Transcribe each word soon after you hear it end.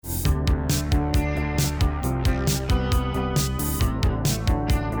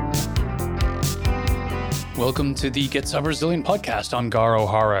Welcome to the Get Cyber Resilient podcast. I'm Gar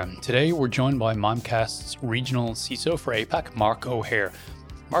O'Hara. Today we're joined by Mimecast's regional CISO for APAC, Mark O'Hare.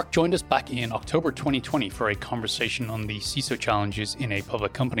 Mark joined us back in October 2020 for a conversation on the CISO challenges in a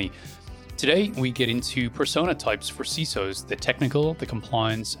public company. Today we get into persona types for CISOs, the technical, the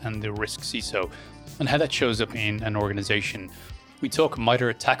compliance, and the risk CISO, and how that shows up in an organization. We talk MITRE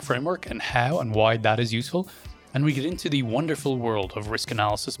ATT&CK Framework and how and why that is useful. And we get into the wonderful world of risk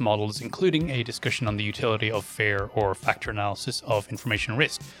analysis models, including a discussion on the utility of fair or factor analysis of information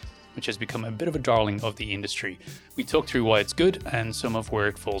risk, which has become a bit of a darling of the industry. We talk through why it's good and some of where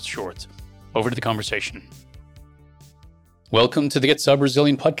it falls short. Over to the conversation. Welcome to the Get Cyber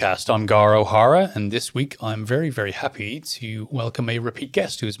Resilient podcast. I'm Gar O'Hara, and this week I'm very, very happy to welcome a repeat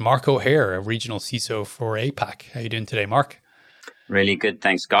guest who is Mark O'Hare, a regional CISO for APAC. How are you doing today, Mark? Really good.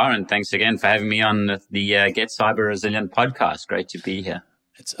 Thanks, Gar. And thanks again for having me on the Get Cyber Resilient podcast. Great to be here.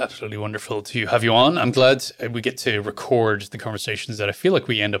 It's absolutely wonderful to have you on. I'm glad we get to record the conversations that I feel like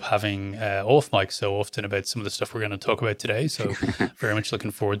we end up having off mic so often about some of the stuff we're going to talk about today. So very much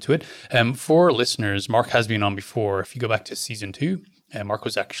looking forward to it. For listeners, Mark has been on before. If you go back to season 2, Mark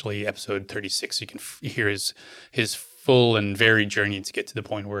was actually episode 36. So you can hear his full and varied journey to get to the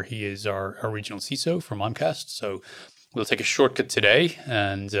point where he is our regional CISO for Mimecast. So we'll take a shortcut today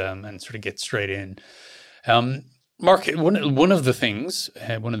and sort of get straight in. Mark, one of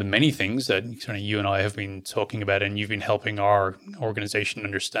the many things that sort of you and I have been talking about and you've been helping our organization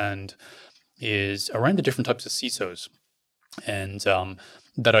understand is around the different types of CISOs. And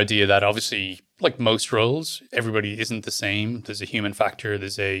that idea that obviously, like most roles, everybody isn't the same. There's a human factor,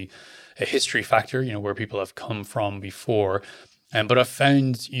 there's a history factor, where people have come from before. But I've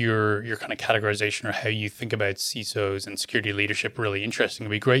found your kind of categorization or how you think about CISOs and security leadership really interesting.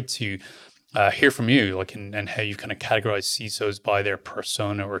 It'd be great to hear from you, and how you kind of categorize CISOs by their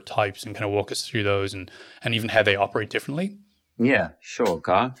persona or types, and kind of walk us through those and even how they operate differently. Yeah, sure,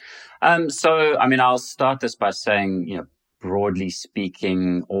 Gar. I'll start this by saying, broadly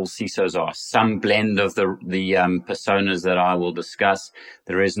speaking, all CISOs are some blend of the personas that I will discuss.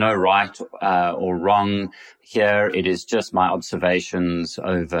 There is no right or wrong here. It is just my observations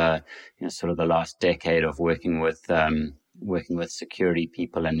over sort of the last decade of working with security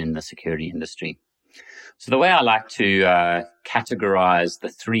people and in the security industry. So the way I like to categorize the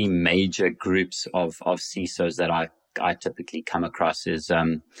three major groups of CISOs that I typically come across is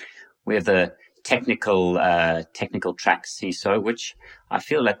we have the technical track CISO, which I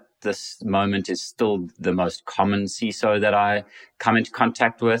feel at this moment is still the most common CISO that I come into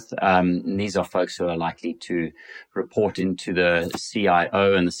contact with. And these are folks who are likely to report into the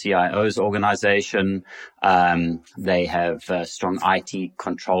CIO and the CIO's organization. They have a strong IT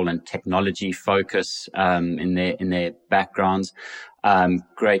control and technology focus in their backgrounds.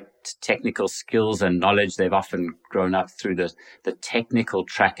 Great technical skills and knowledge. They've often grown up through the technical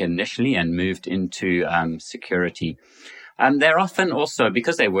track initially and moved into security. They're often also,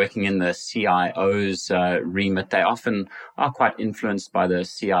 because they're working in the CIO's remit, they often are quite influenced by the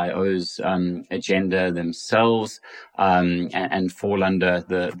CIO's agenda themselves and fall under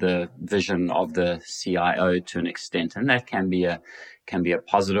the vision of the CIO to an extent. And that can be a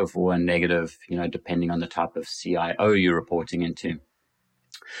positive or a negative, depending on the type of CIO you're reporting into.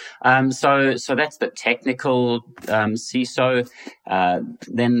 So that's the technical CISO.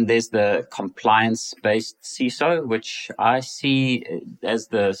 Then there's the compliance-based CISO, which I see as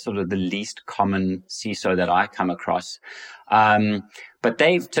the sort of the least common CISO that I come across. But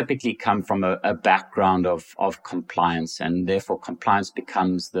they've typically come from a background of compliance, and therefore compliance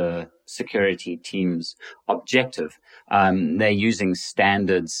becomes the security team's objective. They're using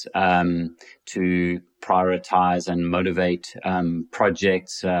standards to prioritize and motivate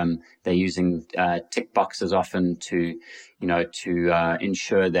projects. They're using tick boxes often to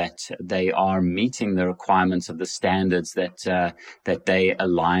ensure that they are meeting the requirements of the standards that they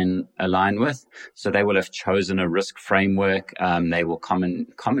align with. So they will have chosen a risk framework. They will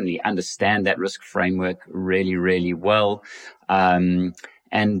commonly understand that risk framework really, really well.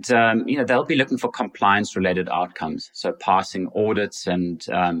 And they'll be looking for compliance-related outcomes, so passing audits and,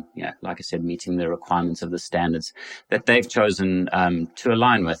 like I said, meeting the requirements of the standards that they've chosen to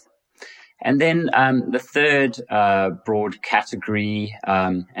align with. And then the third broad category,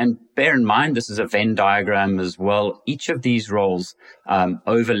 and bear in mind this is a Venn diagram as well. Each of these roles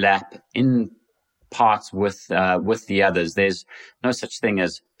overlap in parts with the others. There's no such thing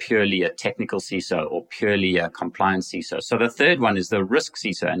as purely a technical CISO or purely a compliance CISO. So the third one is the risk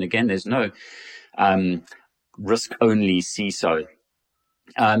CISO. And again, there's no risk-only CISO.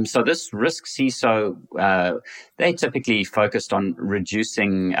 So this risk CISO, they typically focused on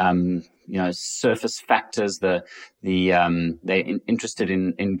reducing, surface factors. They're interested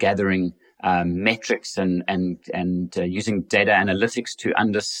in gathering metrics and using data analytics to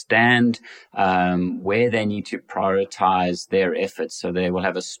understand where they need to prioritize their efforts. So they will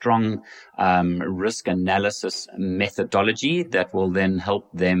have a strong risk analysis methodology that will then help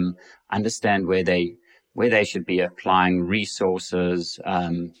them understand where they should be applying resources.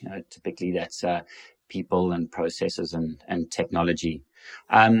 Typically that's people and processes and technology.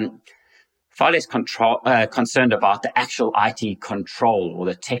 Far less concerned about the actual IT control or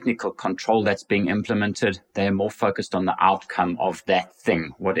the technical control that's being implemented. They're more focused on the outcome of that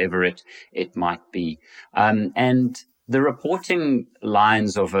thing, whatever it might be. And the reporting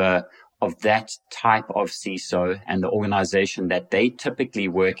lines of that type of CISO and the organization that they typically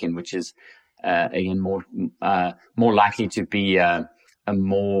work in, which is again more likely to be a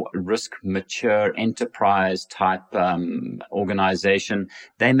more risk mature enterprise type organization,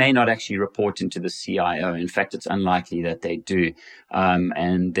 they may not actually report into the CIO. In fact, it's unlikely that they do.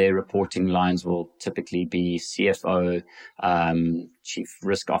 And their reporting lines will typically be CFO, Chief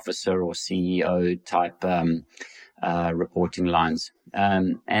Risk Officer, or CEO type reporting lines.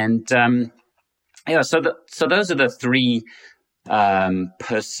 So those are the three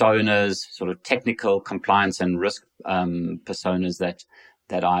personas, sort of technical, compliance, and risk personas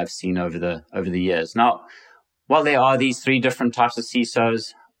that I've seen over the years. Now, while there are these three different types of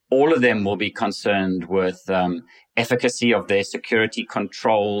CISOs, all of them will be concerned with efficacy of their security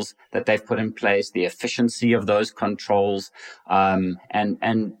controls that they've put in place, the efficiency of those controls, and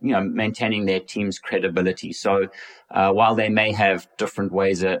maintaining their team's credibility. So while they may have different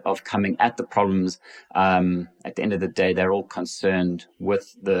ways of coming at the problems, at the end of the day, they're all concerned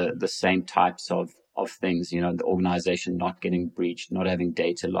with the same types of things, the organization not getting breached, not having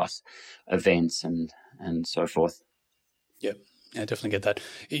data loss events, and so forth. Yeah, I definitely get that.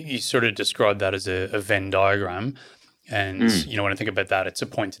 You sort of described that as a Venn diagram. And, when I think about that, it's a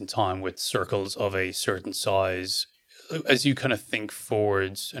point in time with circles of a certain size. As you kind of think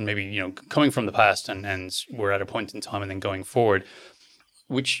forwards and maybe, coming from the past and we're at a point in time and then going forward,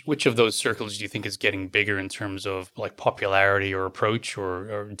 which of those circles do you think is getting bigger in terms of like popularity or approach,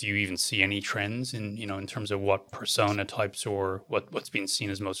 or do you even see any trends in, in terms of what persona types or what's being seen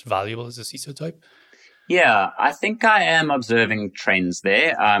as most valuable as a CISO type? Yeah, I think I am observing trends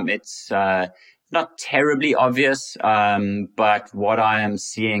there. It's not terribly obvious, but what I am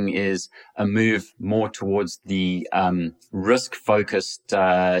seeing is a move more towards the risk-focused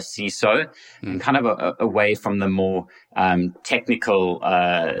CISO, and kind of away from the more technical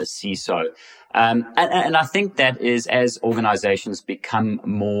CISO. And I think that is as organizations become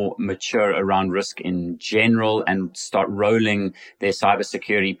more mature around risk in general and start rolling their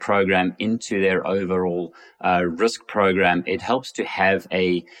cybersecurity program into their overall risk program, it helps to have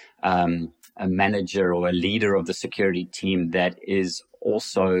a manager or a leader of the security team that is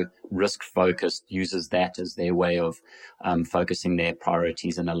also risk focused, uses that as their way of focusing their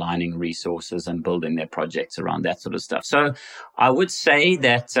priorities and aligning resources and building their projects around that sort of stuff. So I would say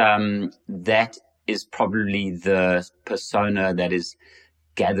that that is probably the persona that is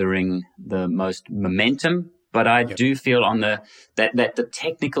gathering the most momentum. But I do feel that the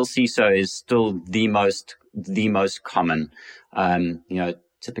technical CISO is still the most common.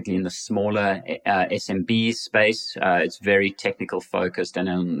 Typically in the smaller SMB space, it's very technical focused, and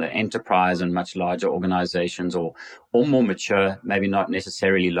in the enterprise and much larger organizations or more mature, maybe not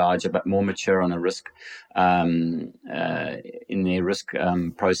necessarily larger, but more mature on a risk, in their risk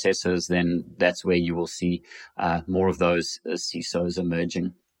processes, then that's where you will see more of those CISOs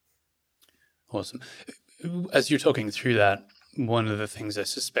emerging. Awesome. As you're talking through that, one of the things I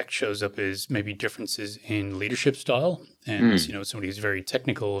suspect shows up is maybe differences in leadership style, and somebody who's very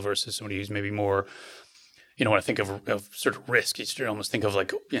technical versus somebody who's maybe more, when I think of sort of risk, you almost think of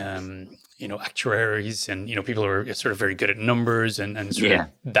like actuaries and people who are sort of very good at numbers and sort of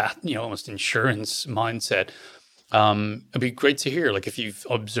that almost insurance mindset. It'd be great to hear, like, if you've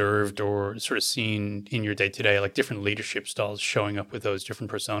observed or sort of seen in your day to day, like different leadership styles showing up with those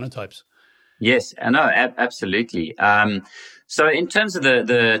different persona types. Yes, I know, absolutely. So in terms of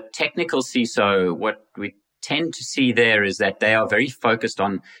the technical CISO, what we tend to see there is that they are very focused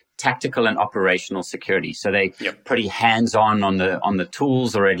on tactical and operational security. So they pretty hands-on on the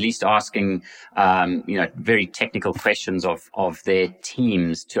tools, or at least asking very technical questions of their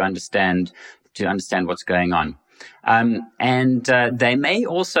teams to understand what's going on. And they may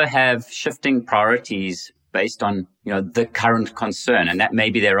also have shifting priorities based on, the current concern. And that may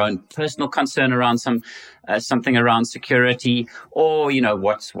be their own personal concern around something around security, or,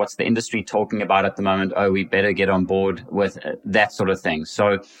 what's the industry talking about at the moment? Oh, we better get on board with that sort of thing.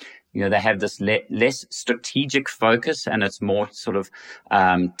 So, they have this less strategic focus, and it's more sort of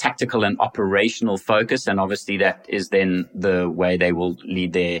tactical and operational focus. And obviously that is then the way they will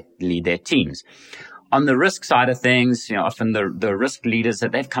lead their teams. On the risk side of things, often the risk leaders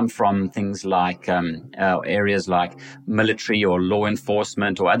that they've come from things like areas like military or law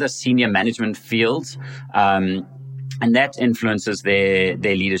enforcement or other senior management fields, and that influences their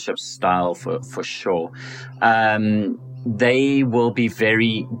leadership style for sure. They will be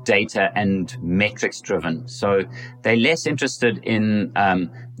very data and metrics driven. So they're less interested in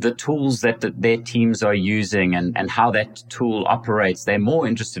the tools that their teams are using and how that tool operates. They're more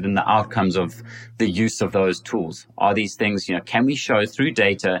interested in the outcomes of the use of those tools. Are these things, can we show through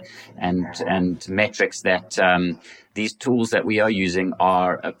data and metrics that these tools that we are using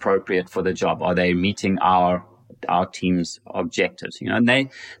are appropriate for the job? Are they meeting our team's objectives, and they're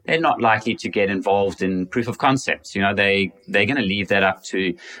not likely to get involved in proof of concepts. They're going to leave that up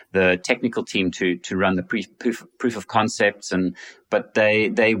to the technical team to run the proof of concepts, but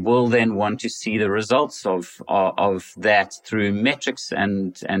they will then want to see the results of that through metrics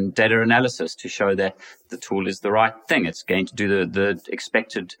and data analysis to show that the tool is the right thing. It's going to do the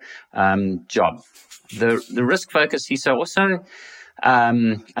expected job. The risk focus CISO also,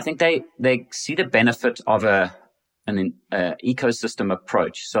 I think they see the benefit of an ecosystem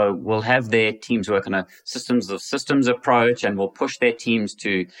approach. So we'll have their teams work on a systems approach, and we'll push their teams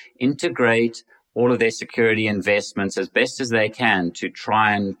to integrate all of their security investments as best as they can to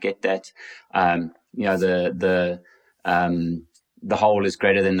try and get that, the whole is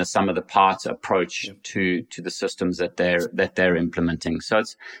greater than the sum of the parts approach to the systems that they're implementing. So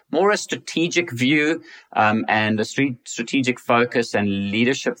it's more a strategic view, and a strategic focus and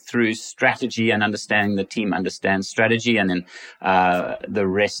leadership through strategy and understanding the team understands strategy. And then, the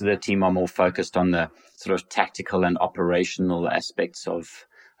rest of the team are more focused on the sort of tactical and operational aspects of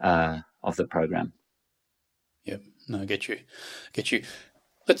the program. Yep. No, I get you.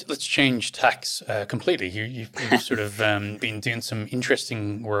 Let's change tacks completely. You've sort of been doing some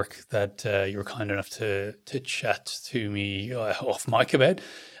interesting work that you were kind enough to chat to me off mic about,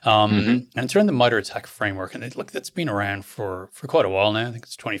 and it's around the MITRE ATT&CK Framework. And that's been around for quite a while now. I think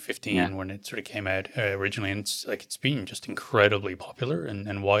it's 2015 when it sort of came out originally, and it's been just incredibly popular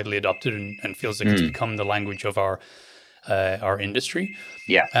and widely adopted, and feels like it's become the language of our industry.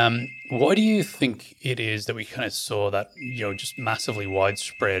 Yeah. Why do you think it is that we kind of saw that, just massively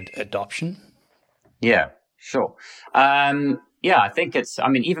widespread adoption? Yeah, sure. I think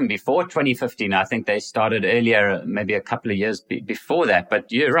even before 2015, I think they started earlier, maybe a couple of years before that.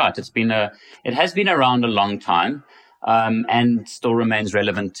 But you're right. It has been around a long time. And still remains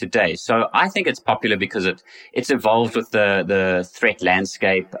relevant today. So I think it's popular because it's evolved with the threat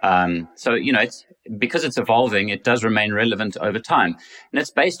landscape. Because it's evolving, it does remain relevant over time. And it's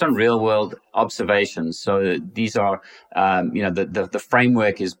based on real world observations. So these are, the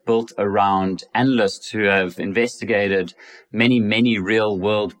framework is built around analysts who have investigated many, many real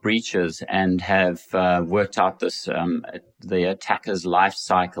world breaches and have worked out the attacker's life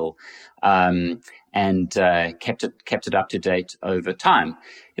cycle, and kept it up to date over time.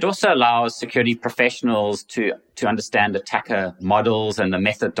 It also allows security professionals to understand attacker models and the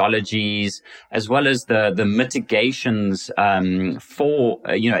methodologies, as well as the mitigations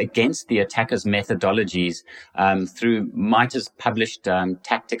against the attacker's methodologies through MITRE's published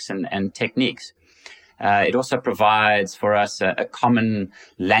tactics and techniques. It also provides for us a common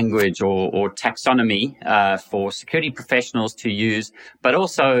language or taxonomy for security professionals to use, but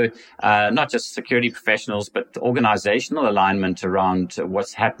also not just security professionals, but organizational alignment around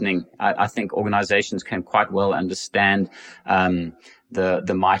what's happening. I think organizations can quite well understand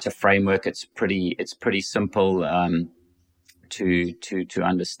the MITRE framework. It's pretty simple to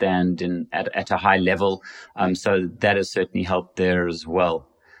understand at a high level. So that has certainly helped there as well.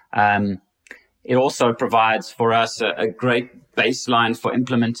 It also provides for us a great baseline for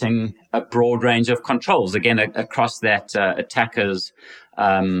implementing a broad range of controls, again, across that attacker's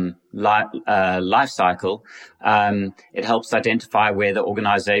life cycle. It helps identify where the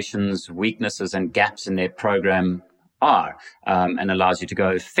organization's weaknesses and gaps in their program are, and allows you to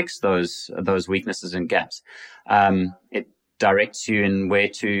go fix those weaknesses and gaps. It directs you in where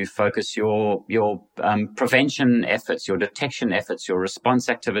to focus your prevention efforts, your detection efforts, your response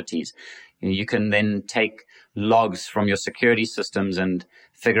activities. You can then take logs from your security systems and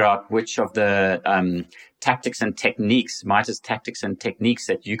figure out which of the tactics and techniques, MITRE's tactics and techniques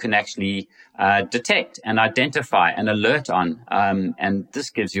that you can actually detect and identify and alert on. And this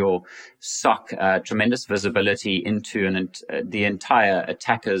gives your SOC tremendous visibility into the entire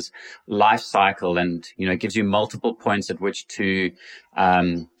attacker's life cycle, and gives you multiple points at which to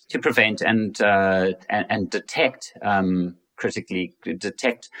prevent and detect, critically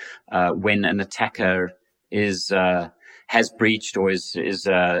detect when an attacker has breached or is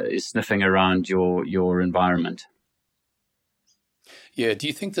sniffing around your environment. Yeah. Do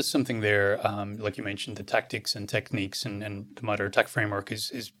you think there's something there, like you mentioned, the tactics and techniques and the MITRE ATT&CK Framework is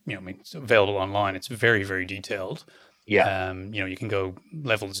it's available online. It's very, very detailed. Yeah. You can go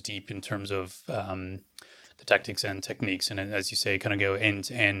levels deep in terms of the tactics and techniques, and as you say, kind of go end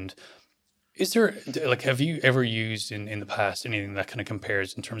to end. Is there, have you ever used in the past anything that kind of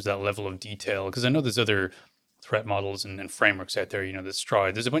compares in terms of that level of detail? Because I know there's other threat models and frameworks out there, the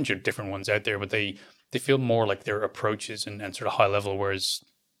Stride. There's a bunch of different ones out there, but they feel more like their approaches and sort of high level, whereas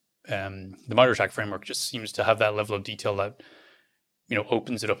the MITRE ATT&CK Framework just seems to have that level of detail that,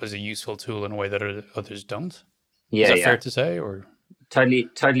 opens it up as a useful tool in a way that others don't. Yeah, is that fair to say? Or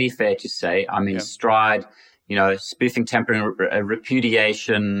totally fair to say. I mean, Stride, spoofing, tampering,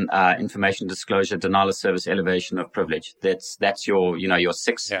 repudiation, information disclosure, denial of service, elevation of privilege. That's your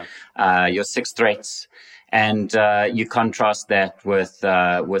six threats. And you contrast that with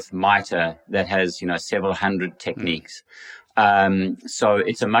MITRE that has several hundred techniques. So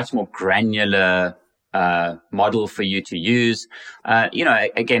it's a much more granular model for you to use.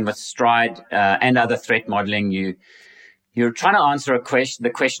 Again, with Stride and other threat modeling, you're trying to answer the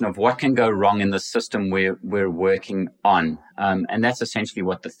question of what can go wrong in the system we're working on. And that's essentially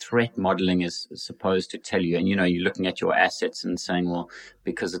what the threat modeling is supposed to tell you. And, you're looking at your assets and saying, well,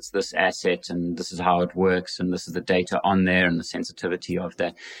 because it's this asset and this is how it works and this is the data on there and the sensitivity of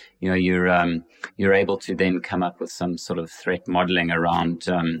that, you're able to then come up with some sort of threat modeling around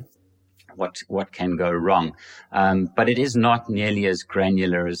what can go wrong. But it is not nearly as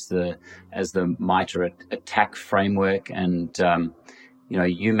granular as the MITRE ATT&CK Framework. And,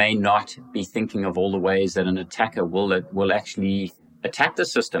 you may not be thinking of all the ways that an attacker will actually attack the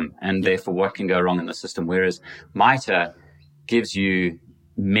system and therefore what can go wrong in the system. Whereas MITRE gives you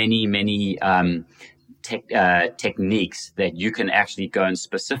many techniques that you can actually go and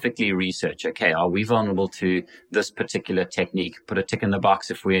specifically research. Okay, are we vulnerable to this particular technique? Put a tick in the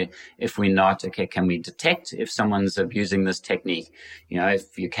box if we're not. Okay, can we detect if someone's abusing this technique?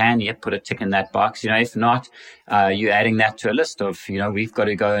 If you can, put a tick in that box. If not, you're adding that to a list of, we've got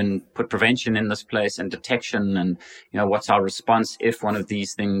to go and put prevention in this place and detection, and what's our response if one of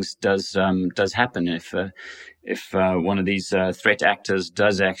these things does happen. If one of these threat actors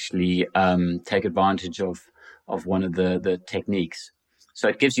does actually take advantage of one of the techniques. So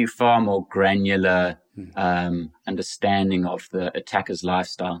it gives you far more granular understanding of the attacker's life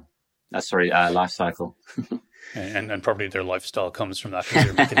cycle. And probably their lifestyle comes from that because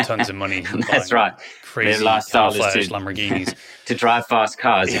they're making tons of money. That's right. Crazy their lifestyle is Lamborghinis. To drive fast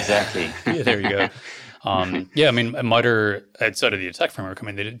cars, exactly. Yeah, there you go. MITRE, outside of the ATT&CK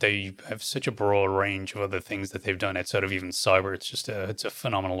Framework, they have such a broad range of other things that they've done outside of even cyber. It's just it's a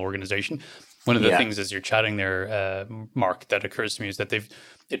phenomenal organization. One of the things as you're chatting there, Mark, that occurs to me is that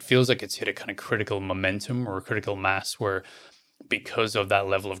it feels like it's hit a kind of critical momentum or a critical mass where, because of that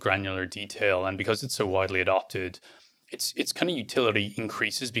level of granular detail and because it's so widely adopted, its kind of utility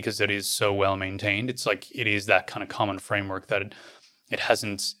increases because it is so well maintained. It's like it is that kind of common framework that it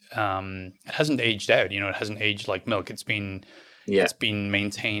hasn't aged out. It hasn't aged like milk. It's been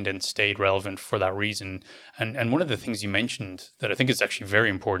maintained and stayed relevant for that reason. And one of the things you mentioned that I think is actually very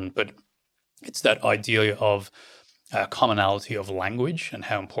important, but it's that idea of commonality of language and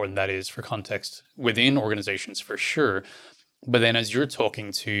how important that is for context within organizations for sure. But then as you're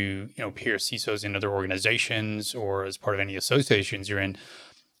talking to peer CISOs in other organizations or as part of any associations you're in,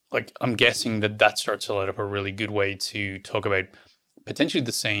 like I'm guessing that starts to light up a really good way to talk about potentially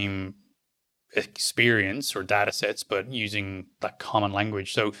the same experience or data sets, but using that common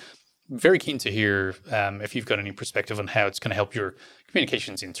language. So very keen to hear if you've got any perspective on how it's going to help your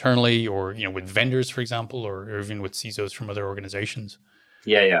communications internally or, with vendors, for example, or even with CISOs from other organizations.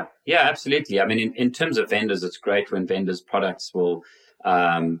 Yeah, absolutely. I mean, in terms of vendors, it's great when vendors' products will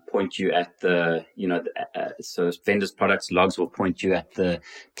point you at the, so vendors' products logs will point you at the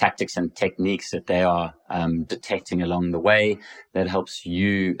tactics and techniques that they are detecting along the way. That helps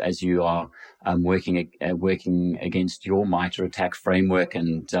you as you are working against your MITRE ATT&CK framework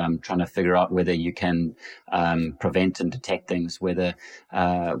and trying to figure out whether you can prevent and detect things, whether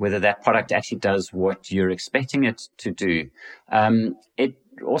that product actually does what you're expecting it to do.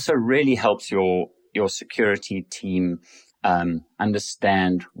 also really helps your security team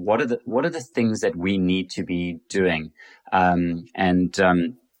understand what are the things that we need to be doing, and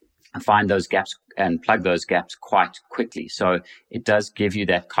find those gaps and plug those gaps quite quickly. So it does give you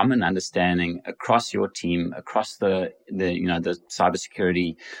that common understanding across your team, across the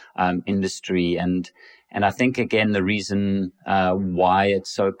cybersecurity industry. And I think, again, the reason why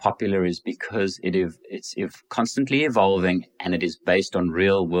it's so popular is because it's constantly evolving, and it is based on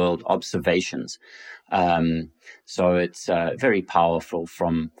real world observations. So it's very powerful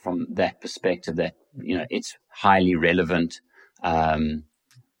from that perspective, that it's highly relevant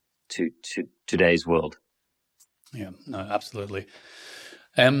to today's world. Yeah, no, absolutely.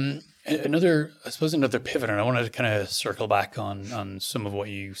 Another pivot, and I wanted to kind of circle back on some of what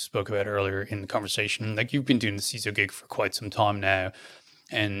you spoke about earlier in the conversation. Like, you've been doing the CISO gig for quite some time now,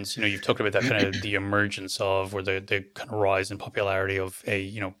 and you've talked about that kind of the emergence of, or the kind of rise in popularity of a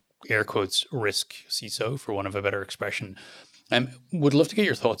air quotes risk CISO, for want of a better expression. Would love to get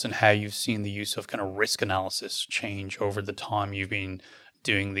your thoughts on how you've seen the use of kind of risk analysis change over the time you've been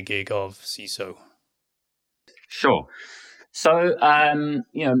doing the gig of CISO. Sure. So,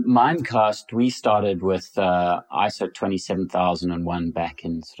 Mimecast, we started with ISO 27001 back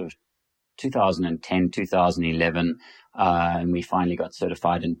in sort of 2010, 2011, and we finally got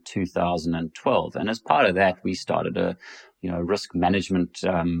certified in 2012. And as part of that, we started a risk management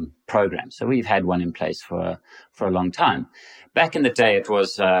program. So we've had one in place for a long time. Back in the day, it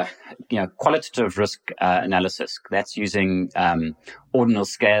was qualitative risk analysis. That's using ordinal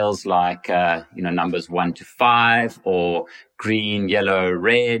scales like numbers 1 to 5, or green, yellow,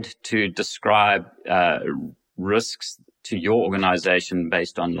 red, to describe risks to your organization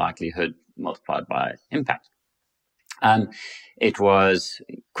based on likelihood multiplied by impact. It was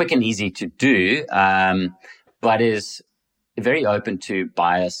quick and easy to do, but is very open to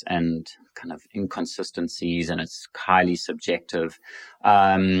bias and kind of inconsistencies, and it's highly subjective.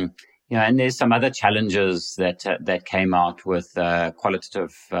 And there's some other challenges that came out with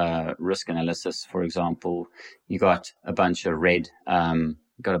qualitative risk analysis. For example, you got a bunch of red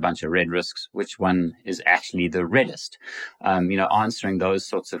risks. Which one is actually the reddest? Answering those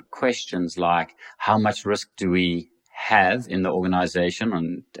sorts of questions, like how much risk do we have in the organization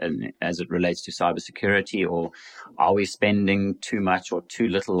and as it relates to cybersecurity, or are we spending too much or too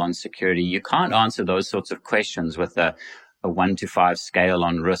little on security? You can't answer those sorts of questions with a 1 to 5 scale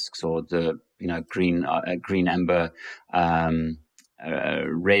on risks, or the green, amber,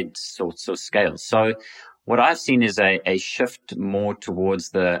 red sorts of scales. So what I've seen is a shift more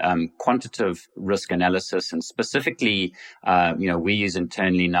towards the quantitative risk analysis, and specifically, we use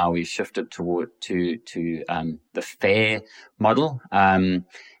internally now, we've shifted to the FAIR model. That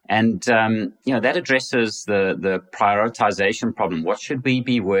addresses the prioritization problem. What should we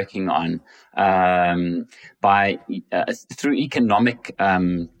be working on through economic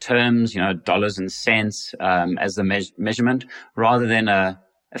terms, dollars and cents as the measurement, rather than a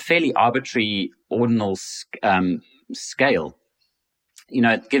fairly arbitrary ordinal scale.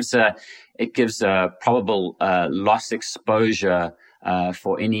 It gives a probable loss exposure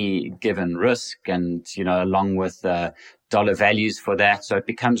for any given risk, and along with dollar values for that. So it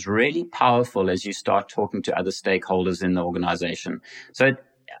becomes really powerful as you start talking to other stakeholders in the organization. So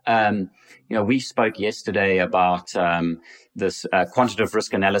we spoke yesterday about this quantitative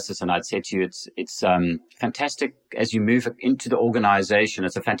risk analysis, and I'd said to you, it's fantastic as you move into the organization.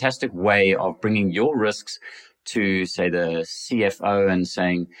 It's a fantastic way of bringing your risks to, say, the CFO and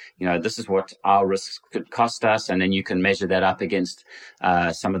saying, this is what our risks could cost us. And then you can measure that up against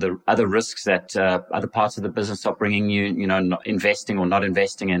some of the other risks that other parts of the business are bringing you, not investing or not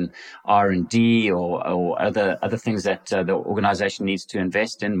investing in R&D or other things that the organization needs to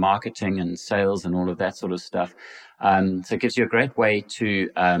invest in, marketing and sales and all of that sort of stuff. So it gives you a great way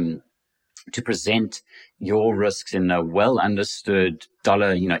to present your risks in a well understood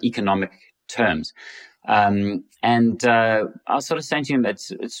dollar, economic terms. I'll sort of say to him,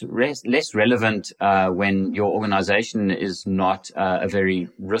 it's less relevant when your organization is not a very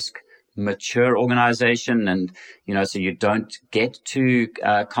risk mature organization, and so you don't get to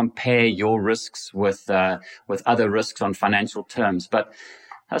compare your risks with other risks on financial terms. But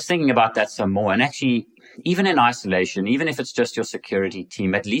I was thinking about that some more, and actually, even in isolation, even if it's just your security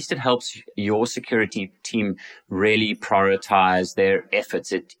team, at least it helps your security team really prioritize their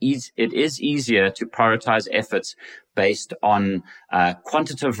efforts. It is easier to prioritize efforts based on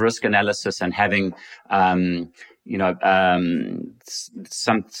quantitative risk analysis and having some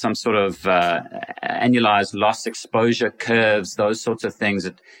sort of annualized loss exposure curves, those sorts of things.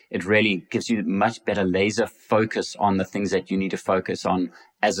 It really gives you much better laser focus on the things that you need to focus on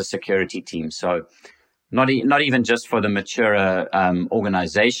as a security team. So not even just for the mature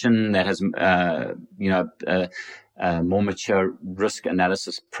organization that has more mature risk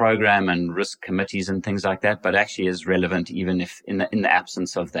analysis program and risk committees and things like that, but actually is relevant even if in the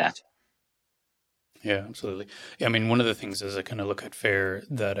absence of that. Yeah, absolutely. Yeah, I mean, one of the things as I kind of look at FAIR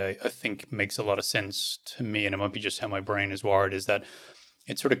that I think makes a lot of sense to me, and it might be just how my brain is wired, is that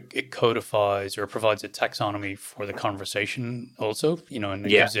it codifies or provides a taxonomy for the conversation also, and it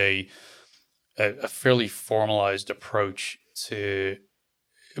gives a fairly formalized approach to,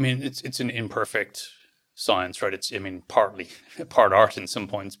 I mean, it's an imperfect science, right? It's, I mean, partly part art in some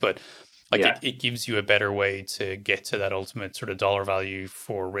points, but it gives you a better way to get to that ultimate sort of dollar value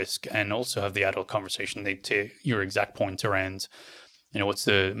for risk, and also have the adult conversation to your exact point around, what's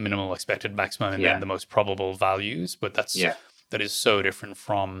the minimal expected maximum and then the most probable values. But that is so different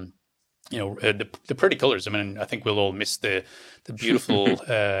from, the pretty colors. I mean, I think we'll all miss the beautiful,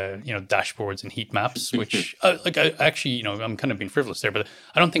 dashboards and heat maps, which I actually, I'm kind of being frivolous there, but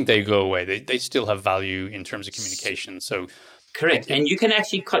I don't think they go away. They still have value in terms of communication. So. Correct. And you can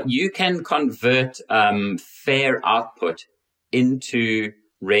actually convert FAIR output into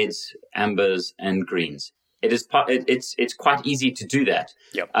reds, ambers, and greens. It's quite easy to do that.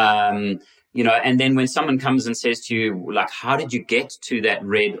 Yep. And then when someone comes and says to you, like, how did you get to that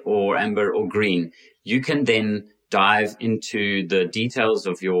red or amber or green? You can then dive into the details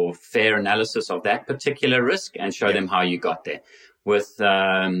of your FAIR analysis of that particular risk and show them how you got there. With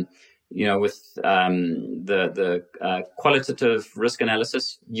the qualitative risk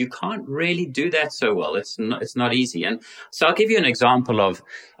analysis, you can't really do that so well. It's not easy. And so I'll give you an example of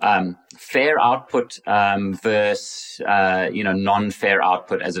FAIR output versus non-FAIR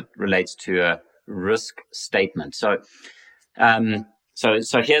output as it relates to a risk statement. So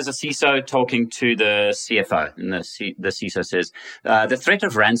here's a CISO talking to the CFO, and the CISO says, the threat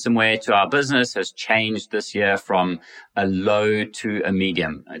of ransomware to our business has changed this year from a low to a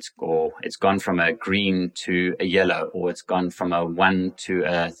medium. It's gone from a green to a yellow, or it's gone from a 1 to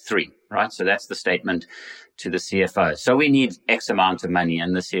a 3, right? So that's the statement to the CFO. So we need X amount of money,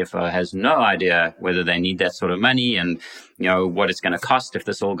 and the CFO has no idea whether they need that sort of money and, what it's going to cost if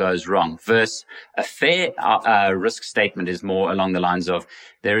this all goes wrong. Versus a FAIR risk statement is more along the lines of,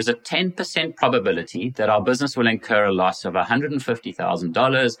 there is a 10% probability that our business will incur a loss of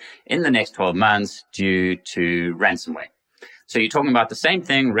 $150,000 in the next 12 months due to ransomware. So you're talking about the same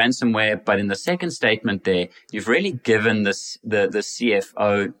thing, ransomware, but in the second statement there, you've really given the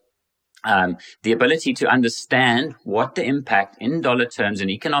CFO the ability to understand what the impact in dollar terms and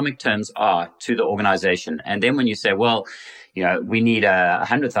economic terms are to the organization. And then when you say, well, we need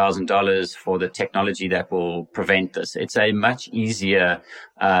 $100,000 for the technology that will prevent this, it's a much easier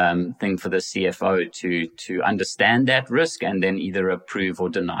thing for the CFO to understand that risk and then either approve or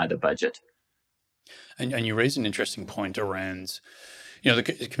deny the budget. And you raise an interesting point around,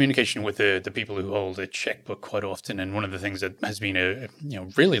 the communication with the people who hold a checkbook quite often. And one of the things that has been a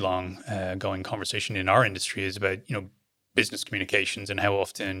really long going conversation in our industry is about, business communications and how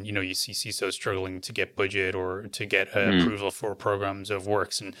often, you see CISOs struggling to get budget or to get approval for programs of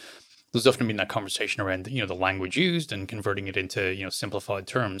works. And there's often been that conversation around, the language used and converting it into, simplified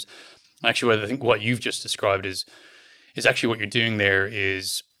terms. Actually, I think what you've just described is actually what you're doing there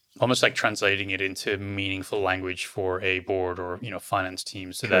is almost like translating it into meaningful language for a board or, finance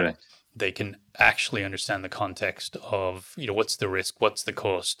team so that they can actually understand the context of, what's the risk, what's the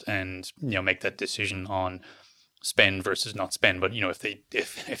cost, and, make that decision on spend versus not spend. But,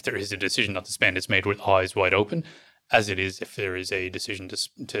 if there is a decision not to spend, it's made with eyes wide open, as it is if there is a decision to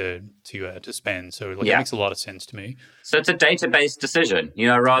spend. So it makes a lot of sense to me. So it's a database decision,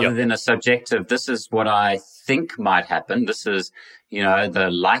 rather than a subjective, this is what I think might happen. This is, the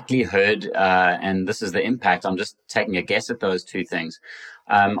likelihood, and this is the impact. I'm just taking a guess at those two things.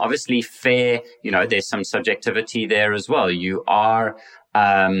 Obviously FAIR, there's some subjectivity there as well. You are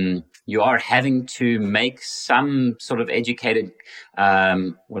having to make some sort of educated,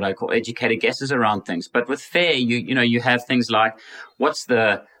 what I call educated guesses around things. But with FAIR, you have things like, what's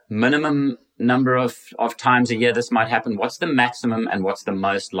the minimum number of times a year this might happen? What's the maximum and what's the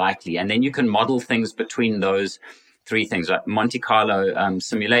most likely? And then you can model things between those three things. Like Monte Carlo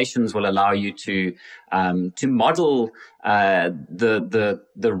simulations will allow you to model the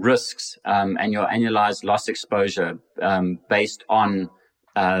risks and your annualized loss exposure based on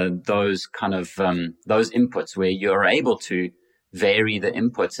those kind of those inputs, where you're able to vary the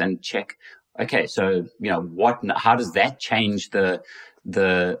inputs and check okay, so how does that change the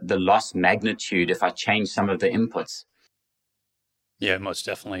loss magnitude if I change some of the inputs? Yeah, most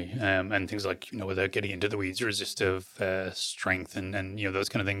definitely. And things like, without getting into the weeds, resistive strength and those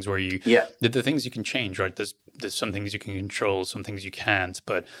kind of things where the things you can change, right? There's some things you can control, some things you can't,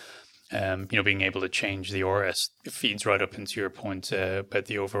 but being able to change the RS feeds right up into your point about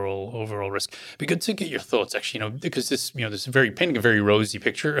the overall risk. It'd be good to get your thoughts, actually, because this painting a very rosy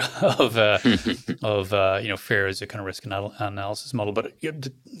picture of FAIR as a kind of risk analysis model, but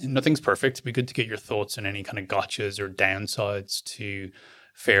nothing's perfect. It'd be good to get your thoughts on any kind of gotchas or downsides to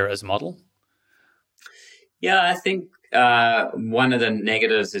FAIR as a model. Yeah, I think one of the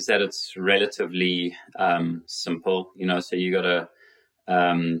negatives is that it's relatively simple. So you got to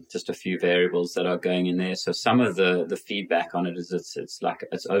just a few variables that are going in there. So some of the feedback on it is it's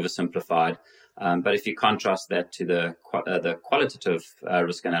oversimplified. But if you contrast that to the qualitative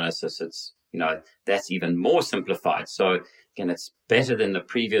risk analysis, it's that's even more simplified. So again, it's better than the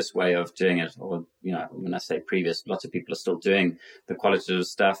previous way of doing it. Or when I say previous, lots of people are still doing the qualitative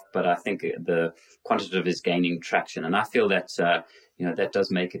stuff, but I think the quantitative is gaining traction, and I feel that that does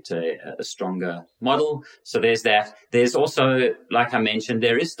make it a stronger model. So there's that. There's also, like I mentioned,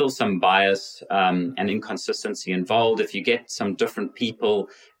 there is still some bias and inconsistency involved. If you get some different people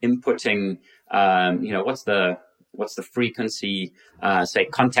inputting, what's the frequency, say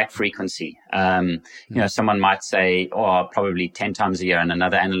contact frequency. Someone might say, probably 10 times a year, and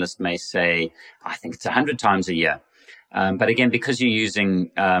another analyst may say, I think it's 100 times a year. But again, because you're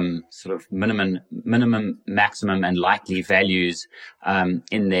using sort of minimum, maximum, and likely values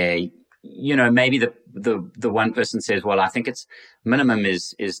in there, maybe the one person says, well, I think it's minimum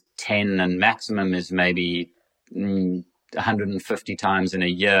is 10 and maximum is maybe 150 times in a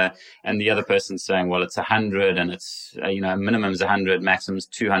year, and the other person's saying, well, it's 100 and it's minimum is 100, maximum is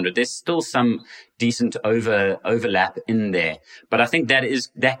 200. There's still some decent overlap in there, but I think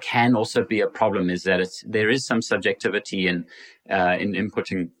that can also be a problem, is that there is some subjectivity in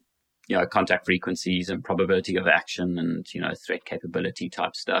inputting contact frequencies and probability of action and threat capability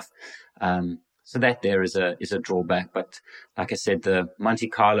type stuff. So that there is a drawback. But like I said, the Monte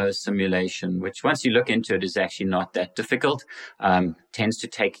Carlo simulation, which once you look into it is actually not that difficult, tends to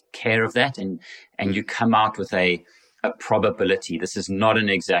take care of that, and you come out with a probability. This is not an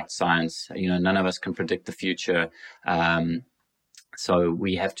exact science. None of us can predict the future. So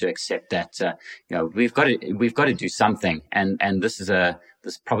we have to accept that we've got to do something, and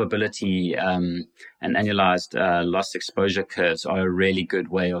this probability and annualized loss exposure curves are a really good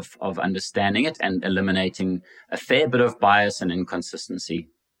way of understanding it and eliminating a fair bit of bias and inconsistency.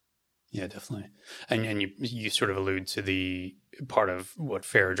 Yeah, definitely. And you sort of allude to the part of what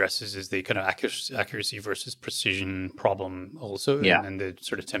FAIR addresses is the kind of accuracy versus precision problem also, and the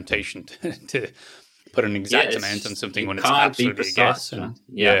sort of temptation to put an exact amount on something when it's absolutely a guess.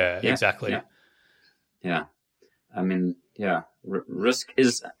 Exactly. Yeah. I mean, risk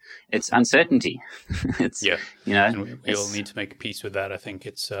it's uncertainty. And we all need to make peace with that. I think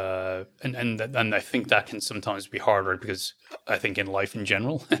it's and I think that can sometimes be harder, because I think in life in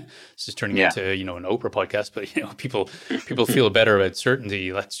general, this is turning into an Oprah podcast, but people feel better about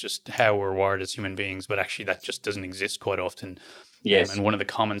certainty. That's just how we're wired as human beings, but actually that just doesn't exist quite often. Yes. And one of the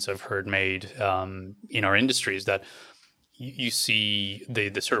comments I've heard made in our industry is that you see the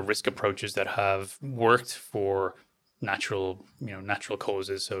sort of risk approaches that have worked for natural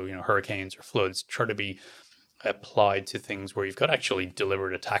causes, so hurricanes or floods, try to be applied to things where you've got actually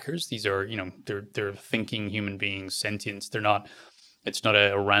deliberate attackers. These are they're thinking human beings, sentient. It's not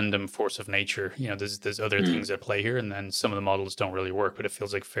a random force of nature. There's other things at play here, and then some of the models don't really work. But it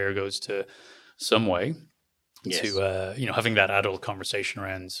feels like FAIR goes to some way to having that adult conversation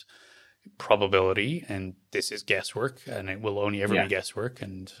around probability, and this is guesswork, and it will only ever be guesswork,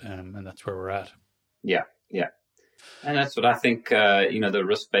 and that's where we're at. Yeah. And that's what I think, the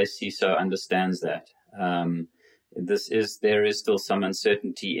risk-based CISO understands that. There is still some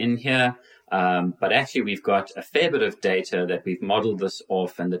uncertainty in here, but actually we've got a fair bit of data that we've modeled this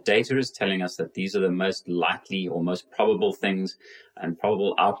off, and the data is telling us that these are the most likely or most probable things and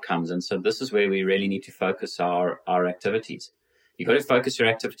probable outcomes. And so this is where we really need to focus our activities. You've got to focus your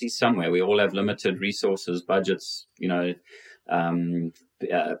activities somewhere. We all have limited resources, budgets,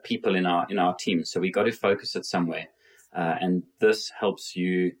 people in our team. So we got to focus it somewhere. And this helps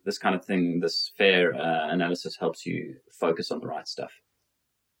you, this kind of thing, this FAIR analysis helps you focus on the right stuff.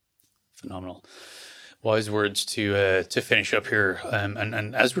 Phenomenal. Wise words to finish up here.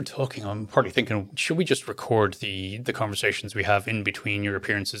 And as we're talking, I'm partly thinking, should we just record the conversations we have in between your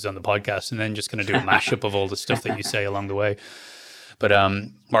appearances on the podcast, and then just going to do a mashup of all the stuff that you say along the way? But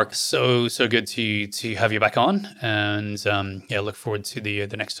Mark, so good to have you back on, and look forward to the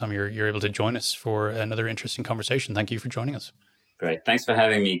next time you're able to join us for another interesting conversation. Thank you for joining us. Great, thanks for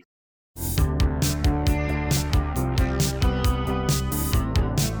having me.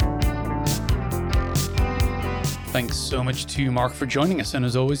 Thanks so much to Mark for joining us. And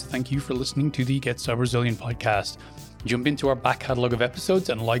as always, thank you for listening to the Get Cyber Resilient podcast. Jump into our back catalogue of episodes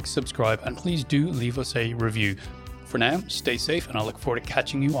and like, subscribe, and please do leave us a review. For now, stay safe, and I look forward to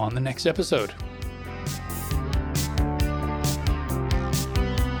catching you on the next episode.